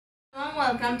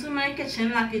Welcome to my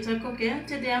kitchen, Lucky to Cooking.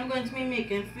 Today I'm going to be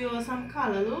making for you some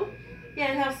callaloo. Here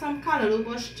I have some Callaloo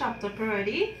Bush chopped up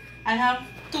already. I have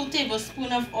 2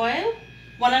 tablespoons of oil,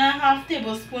 1.5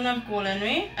 tablespoons of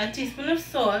culinary, a teaspoon of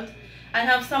salt. I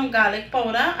have some garlic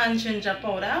powder and ginger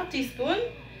powder, teaspoon.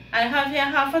 I have here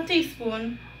half a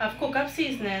teaspoon of cook-up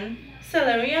seasoning,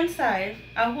 celery and chive,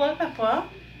 a whole pepper.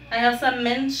 I have some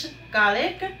minced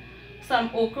garlic, some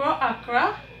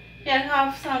okra. Here I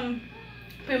have some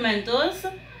pimentoes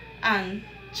and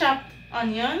chopped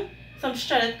onion, some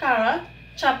shredded carrot,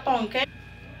 chopped pumpkin,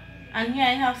 and here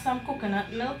I have some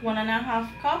coconut milk,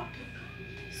 1.5 cup.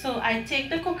 So I take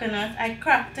the coconut, I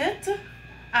cracked it,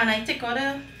 and I take out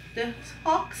the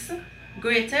husks,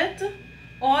 grate it,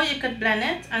 or you could blend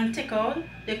it and take out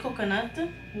the coconut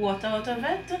water out of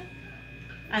it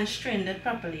and strain it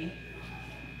properly.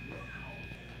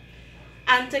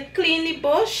 And to clean the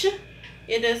bush,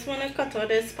 you just want to cut out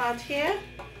this part here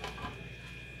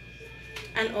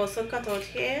and also cut out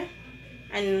here,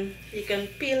 and you can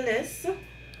peel this.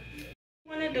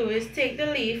 What you want to do is take the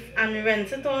leaf and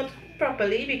rinse it out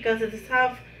properly because it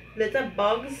have little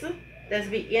bugs that's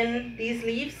be in these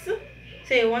leaves.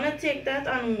 So you want to take that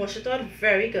and wash it out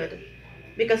very good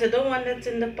because you don't want it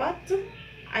in the pot.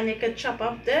 And you can chop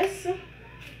up this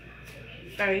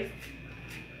very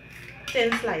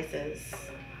thin slices.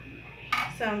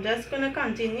 So I'm just going to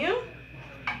continue.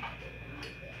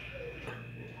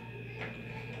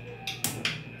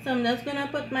 So I'm just going to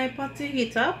put my pot to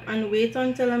heat up and wait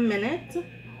until a minute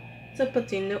to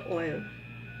put in the oil.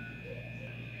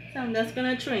 So I'm just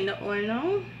going to throw in the oil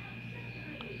now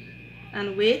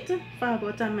and wait for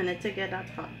about a minute to get that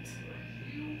hot.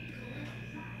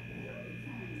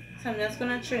 So I'm just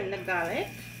going to throw in the garlic.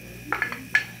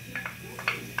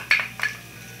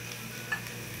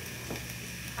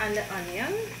 And the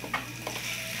onion.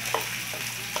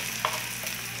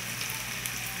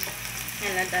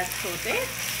 And let that saute.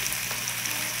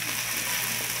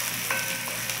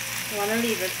 You want to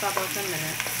leave it for about a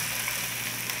minute.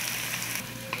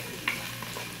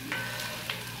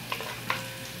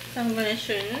 So I'm going to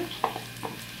show you.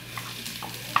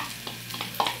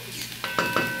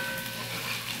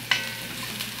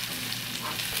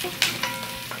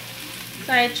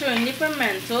 So I throw in the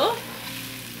pimento.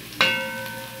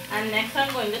 And next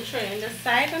I'm going to throw in the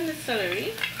chive and the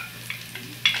celery.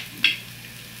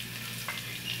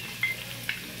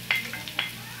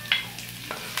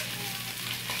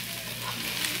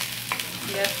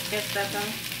 Just get that on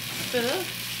stir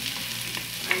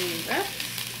and leave it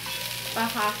for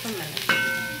half a minute.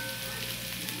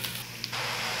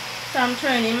 So I'm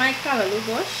throwing in my Callaloo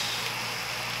Bush.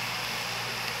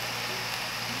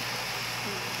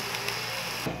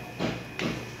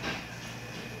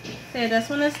 So you just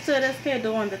want to stir this because you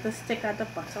don't want it to stick at the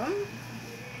bottom.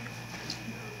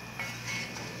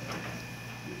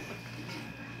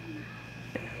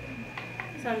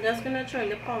 So I'm just going to throw in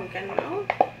the pumpkin now.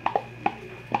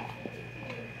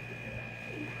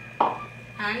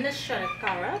 And the shredded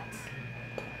carrot.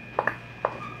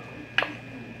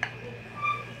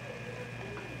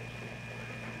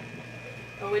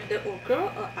 With the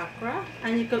okra or okra.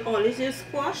 And you can always use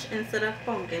squash instead of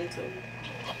pumpkin too.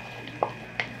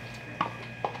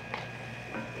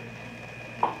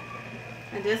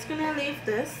 I'm just going to leave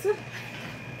this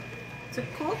to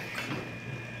cook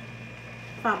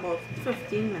for about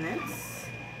 15 minutes.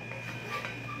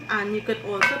 And you could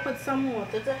also put some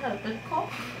water to help it cook.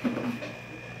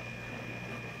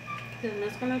 So I'm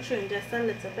just going to throw in just a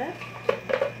little bit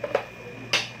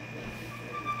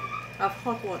of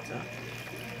hot water.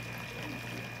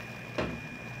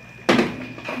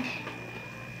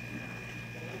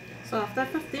 So after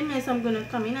 15 minutes I'm going to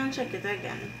come in and check it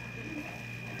again.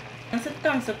 Once it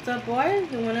comes up to a boil,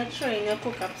 you want to throw in your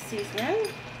cook-up seasoning,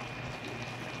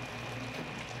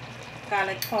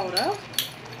 garlic powder,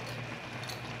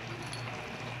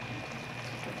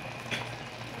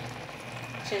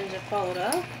 ginger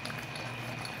powder,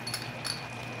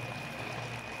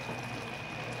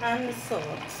 and the salt.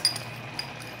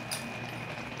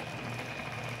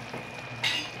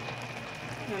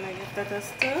 I'm going to give that a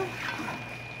stir.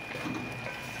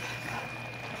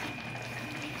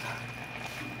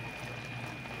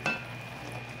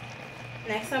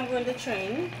 Next I'm going to throw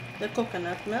in the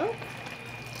coconut milk.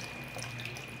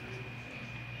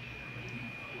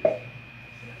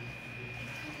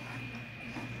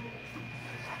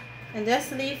 And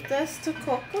just leave this to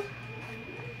cook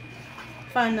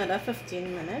for another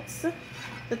 15 minutes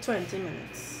to 20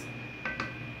 minutes.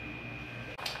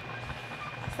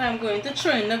 So I'm going to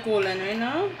throw in the culinary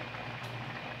now.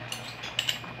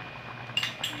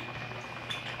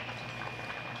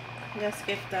 Just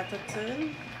give that a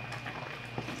turn.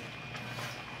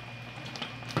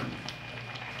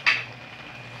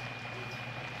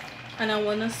 And I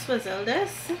want to swizzle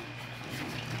this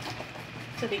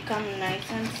to become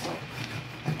nice and soft.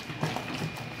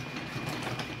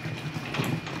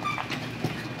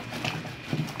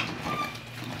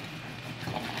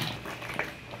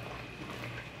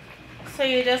 So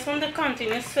you just want to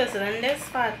continue swizzling this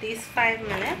for at least 5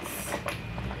 minutes.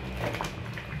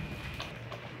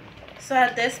 So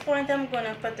at this point I'm going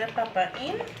to put the pepper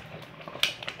in.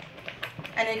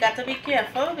 And you got to be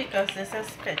careful because this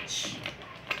is pitch.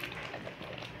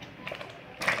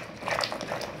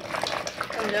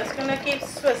 I'm just going to keep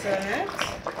swizzling it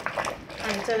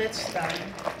until it's done.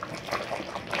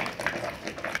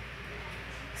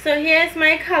 So here's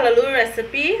my callaloo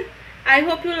recipe. I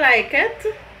hope you like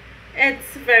it.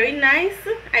 It's very nice.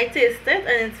 I taste it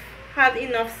and it's had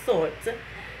enough salt.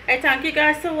 I thank you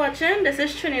guys for watching. This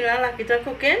is Trinidad Lakita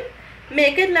Cooking.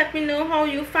 Make it, let me know how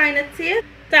you find it taste.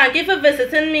 Thank you for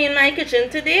visiting me in my kitchen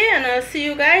today, and I'll see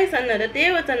you guys another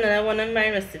day with another one of my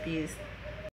recipes.